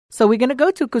So we're going to go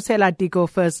to Khusela Diko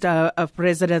first,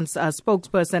 President's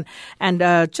spokesperson, and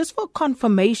just for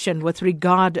confirmation with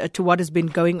regard to what has been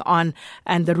going on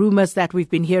and the rumors that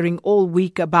we've been hearing all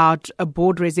week about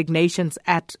board resignations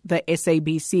at the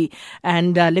SABC.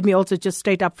 And let me also just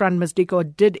state up front, Ms.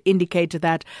 Diko did indicate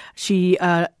that she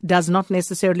does not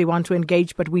necessarily want to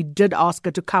engage, but we did ask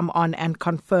her to come on and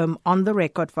confirm on the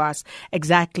record for us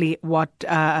exactly what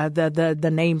the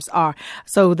names are.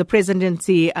 So the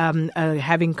presidency,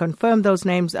 having confirmed those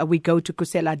names, we go to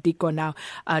Khusela Diko now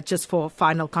just for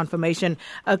final confirmation.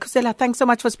 Khusela, thanks so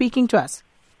much for speaking to us.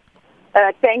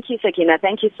 Thank you, Sakina.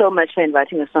 Thank you so much for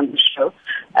inviting us on the show.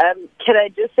 Can I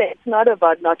just say it's not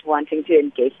about not wanting to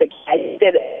engage. There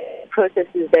are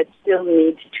processes that still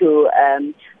need to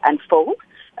unfold.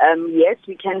 Yes,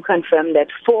 we can confirm that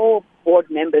 4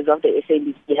 board members of the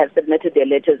SABC have submitted their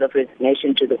letters of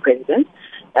resignation to the President.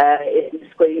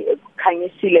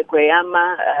 Khanyisile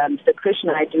Gweyama, Mr.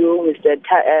 Krishna Adu, Mr.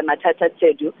 Matata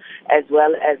Tsedu, as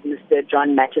well as Mr.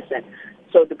 John Matheson.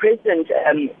 So the President,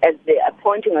 as the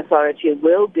appointing authority,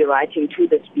 will be writing to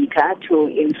the Speaker to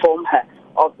inform her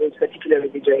of those particular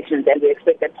resignations, and we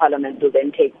expect that Parliament will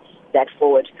then take that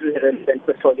forward through the relevant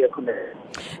portfolio committee.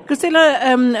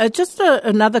 Khusela, just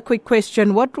another quick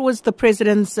question. What was the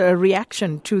President's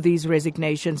reaction to these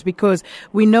resignations? Because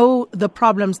we know the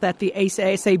problems that the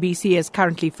SABC is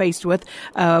currently faced with,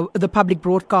 the public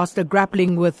broadcaster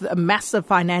grappling with a massive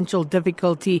financial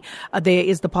difficulty. There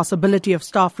is the possibility of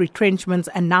staff retrenchments,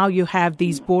 and now you have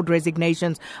these board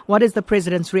resignations. What is the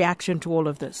President's reaction to all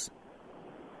of this?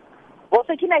 Well,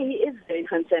 Sakina, he is very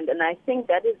concerned, and I think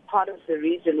that is part of the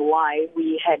reason why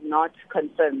we had not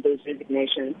confirmed those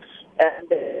resignations. The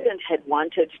President had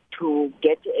wanted to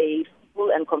get a full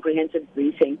and comprehensive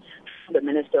briefing from the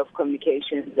Minister of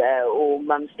Communications,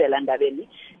 Stella Ndabeni.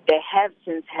 They have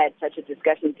since had such a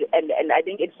discussion, and I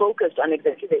think it focused on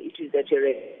exactly the issues that you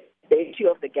raised. The issue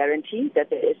of the guarantee that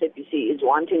the SABC is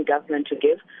wanting government to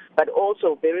give, but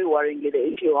also, very worryingly,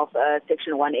 the issue of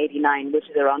Section 189, which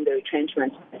is around the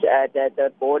retrenchment that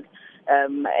the board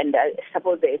and I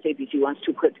suppose the SABC wants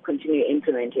to continue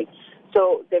implementing.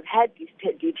 So they've had these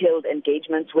detailed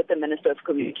engagements with the Minister of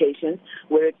Communications.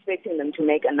 We're expecting them to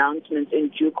make announcements in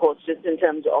due course just in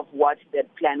terms of what the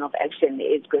plan of action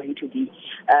is going to be.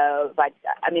 But,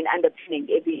 I mean, underpinning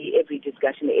every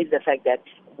discussion is the fact that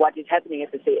what is happening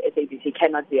at the SABC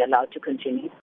cannot be allowed to continue.